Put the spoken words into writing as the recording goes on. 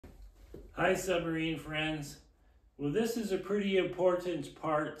Hi submarine friends. Well, this is a pretty important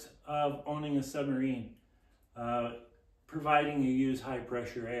part of owning a submarine, providing you use high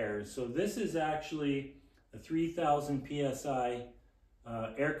pressure air. So this is actually a 3000 psi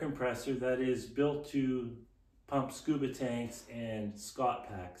air compressor that is built to pump scuba tanks and Scott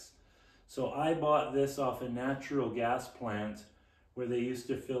packs. So I bought this off a natural gas plant where they used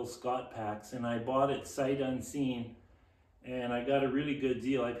to fill Scott packs, and I bought it sight unseen. And I got a really good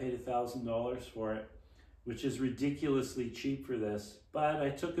deal. I paid $1,000 for it, which is ridiculously cheap for this. But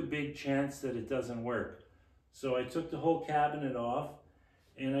I took a big chance that it doesn't work. So I took the whole cabinet off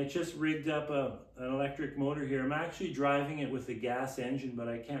and I just rigged up an electric motor here. I'm actually driving it with a gas engine, but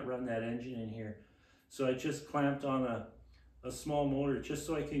I can't run that engine in here. So I just clamped on a small motor just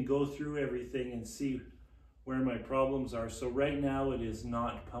so I can go through everything and see where my problems are. So right now it is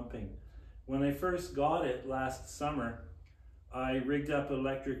not pumping. When I first got it last summer, I rigged up an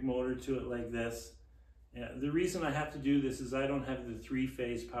electric motor to it like this. The reason I have to do this is I don't have the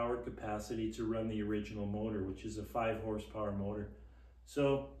 3-phase power capacity to run the original motor, which is a 5 horsepower motor.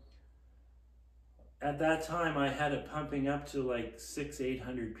 So at that time I had it pumping up to like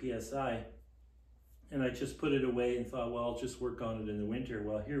 600-800 psi, and I just put it away and thought, well, I'll just work on it in the winter.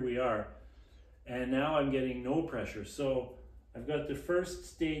 Well, here we are, and now I'm getting no pressure. So I've got the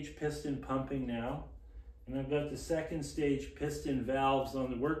first stage piston pumping now, and I've got the second stage piston valves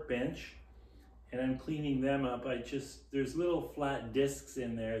on the workbench, and I'm cleaning them up. There's little flat discs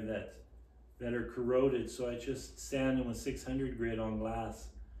in there that are corroded, so I just sand them with 600 grit on glass.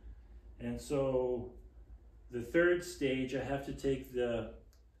 And so the third stage, I have to take the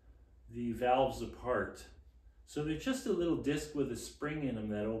valves apart. So they're just a little disc with a spring in them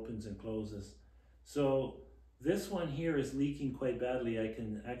that opens and closes. So this one here is leaking quite badly. I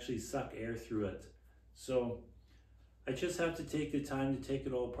can actually suck air through it. So I just have to take the time to take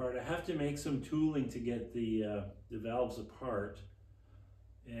it all apart. I have to make some tooling to get the valves apart.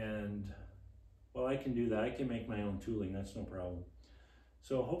 And, well, I can do that. I can make my own tooling. That's no problem.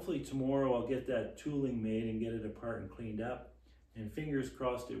 So hopefully tomorrow I'll get that tooling made and get it apart and cleaned up. And fingers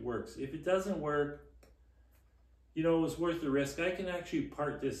crossed it works. If it doesn't work, you know, it was worth the risk. I can actually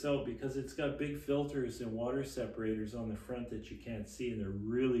part this out because it's got big filters and water separators on the front that you can't see, and they're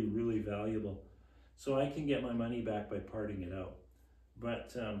really, really valuable. So I can get my money back by parting it out.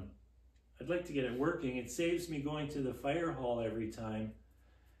 But I'd like to get it working. It saves me going to the fire hall every time.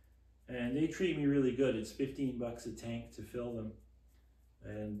 And they treat me really good. It's 15 bucks a tank to fill them.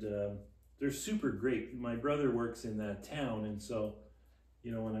 And they're super great. My brother works in that town, and so,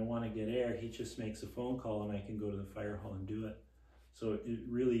 you know, when I want to get air, he just makes a phone call and I can go to the fire hall and do it. So it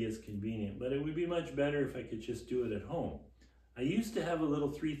really is convenient. But it would be much better if I could just do it at home. I used to have a little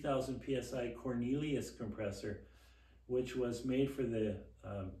 3000 psi Cornelius compressor, which was made for the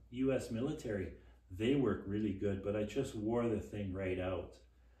US military. They work really good, but I just wore the thing right out.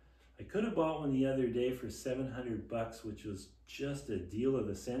 I could have bought one the other day for 700 bucks, which was just a deal of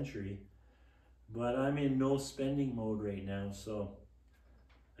the century, but I'm in no spending mode right now, so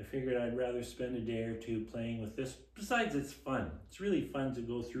I figured I'd rather spend a day or two playing with this. Besides, it's fun. It's really fun to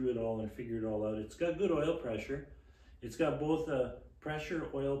go through it all and figure it all out. It's got good oil pressure. It's got both a pressure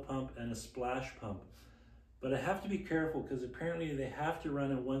oil pump and a splash pump. But I have to be careful because apparently they have to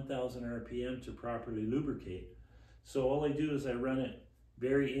run at 1000 RPM to properly lubricate. So all I do is I run it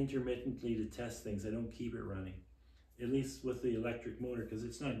very intermittently to test things. I don't keep it running, at least with the electric motor, because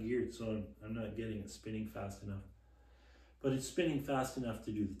it's not geared, so I'm not getting it spinning fast enough. But it's spinning fast enough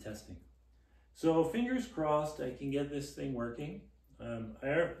to do the testing. So fingers crossed I can get this thing working.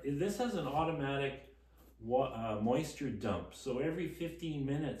 This has an automatic moisture dump. So every 15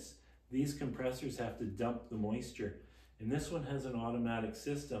 minutes, these compressors have to dump the moisture. And this one has an automatic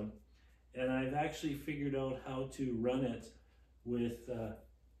system. And I've actually figured out how to run it with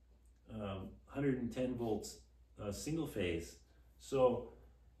 110 volts single phase. So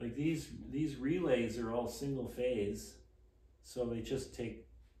like these relays are all single phase. So they just take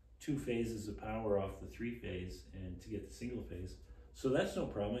 2 phases of power off the 3-phase and to get the single phase. So that's no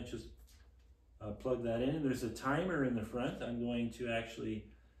problem. I just plug that in, and there's a timer in the front. I'm going to actually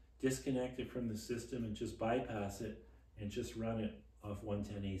disconnect it from the system and just bypass it and just run it off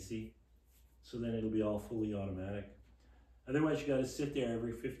 110 AC. So then it'll be all fully automatic. Otherwise you got to sit there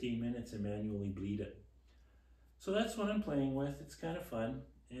every 15 minutes and manually bleed it. So that's what I'm playing with. It's kind of fun,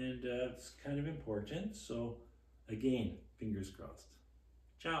 and it's kind of important. So again, fingers crossed.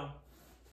 Ciao.